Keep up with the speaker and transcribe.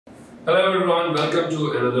Hello everyone, welcome to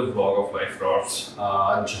another vlog of Life Crafts।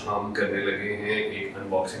 आज हम करने लगे हैं एक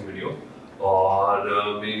अनबॉक्सिंग वीडियो और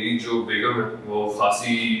मेरी जो बेगम है वो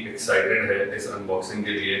खासी एक्साइटेड है इस अनबॉक्सिंग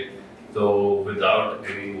के लिए। तो without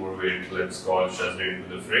any more weight let's call शज़नीन to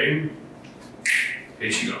the frame.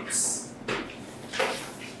 Here she comes।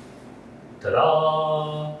 Ta-da!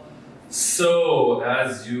 So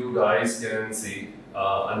as you guys can see,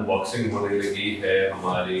 unboxing होने लगी है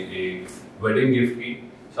हमारी एक वेडिंग गिफ्ट की।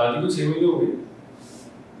 शादी को 6 महीने हो गए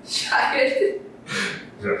शायद।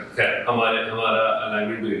 खैर हमारा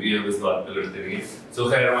अलाइनमेंट हुई है, हम इस बात पे लड़ते नहीं। सो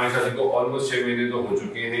खैर हमारी शादी को ऑलमोस्ट 6 महीने तो हो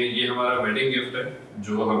चुके हैं। ये हमारा वेडिंग गिफ्ट है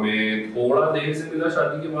जो हमें थोड़ा देर से मिला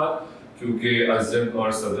शादी के बाद, क्योंकि अज़द और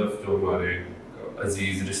सदफ जो हमारे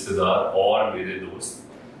अजीज रिश्तेदार और मेरे दोस्त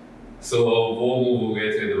वो मूव हो गए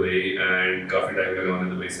थे दुबई एंड काफी टाइम लगा उन्हें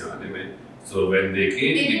दुबई से आने में। So when they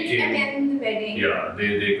came, they didn't attend the wedding. Yeah,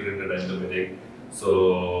 they couldn't attend the wedding. So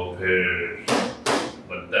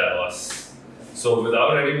but that was. So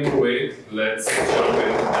without any more wait, let's jump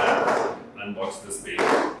in and unbox this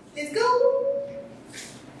baby. Let's go.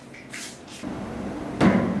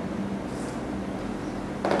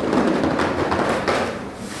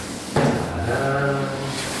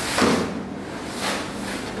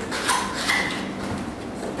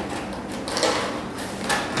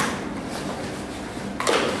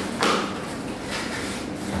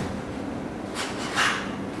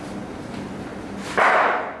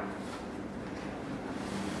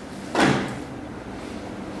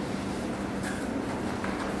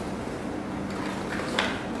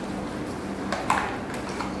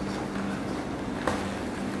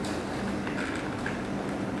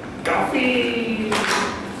 Coffee.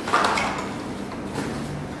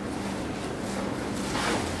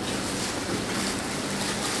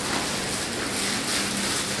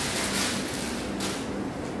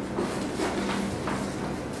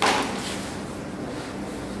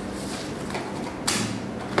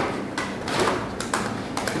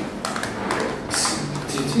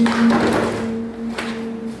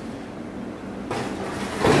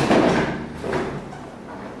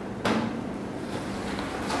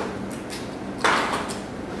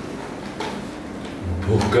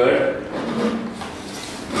 Good.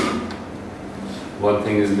 One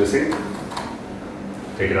thing is missing.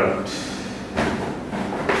 Take it out.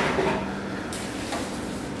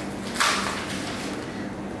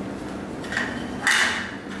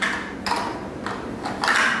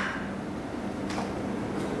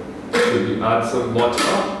 Should we add some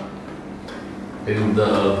water in the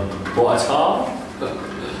water?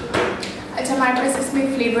 अच्छा हमारे पास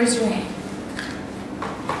इसमें flavours जो हैं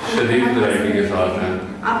शरीर variety के साथ हैं।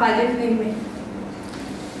 आप आ जाइए फ्लेवर में।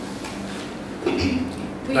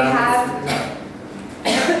 We have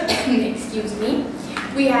excuse me,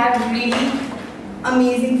 we have really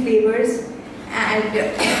amazing flavors and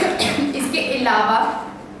इसके अलावा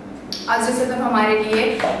आज जैसे तब हमारे लिए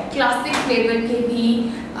क्लासिक फ्लेवर के भी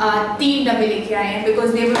 3 डब्बे लेके आए हैं, because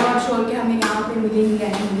they were not sure कि हमें यहाँ पे मिलेंगे या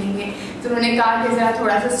नहीं मिलेंगे। तो उन्होंने कहा कि ज़रा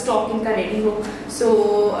थोड़ा सा स्टॉकिंग का रेडी हो। सो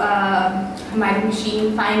हमारी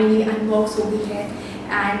मशीन फाइनली अनबॉक्स हो गई है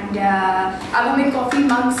एंड अब हमें कॉफ़ी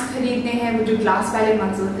मग्स खरीदने हैं, वो जो ग्लास वाले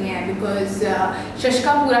मग्स होते हैं, बिकॉज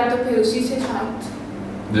शशका पूरा तो फिर उसी से साथ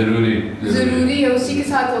जरूरी है, उसी के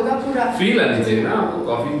साथ होगा पूरा। फील आनी चाहिए ना आपको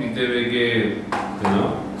कॉफ़ी पीते हुए के, you know?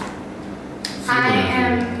 I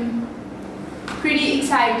am pretty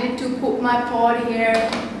excited to put my pot here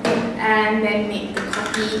and then make the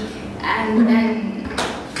coffee and then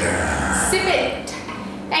sip it.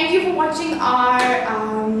 Thank you for watching our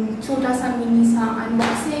छोटा सा mini सा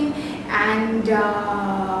unboxing and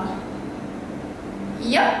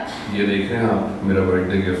yep. ये देख रहे हैं आप मेरा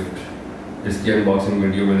बर्थडे गिफ्ट, इसकी अनबॉक्सिंग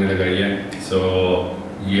वीडियो मैंने लगाई है। So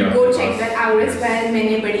ये go check that out as well।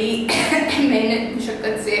 मैंने बड़ी मेहनत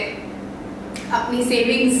मुशक्कत से अपनी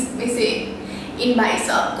सेविंग्स में से इन भाई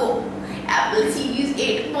साहब को एप्पल सीरीज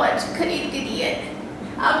 8 वॉच खरीद के दिया है।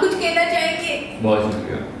 आप कुछ कहना चाहेंगे? बहुत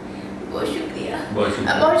शुक्रिया। बहुत शुक्रिया। बहुत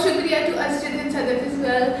शुक्रिया। बहुत शुक्रिया to Asjad and Sadaf as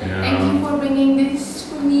well। Thank you for bringing this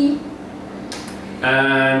for me।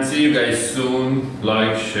 And see you guys soon.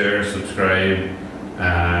 Like, share, subscribe,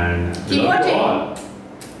 and keep watching.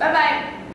 Bye bye.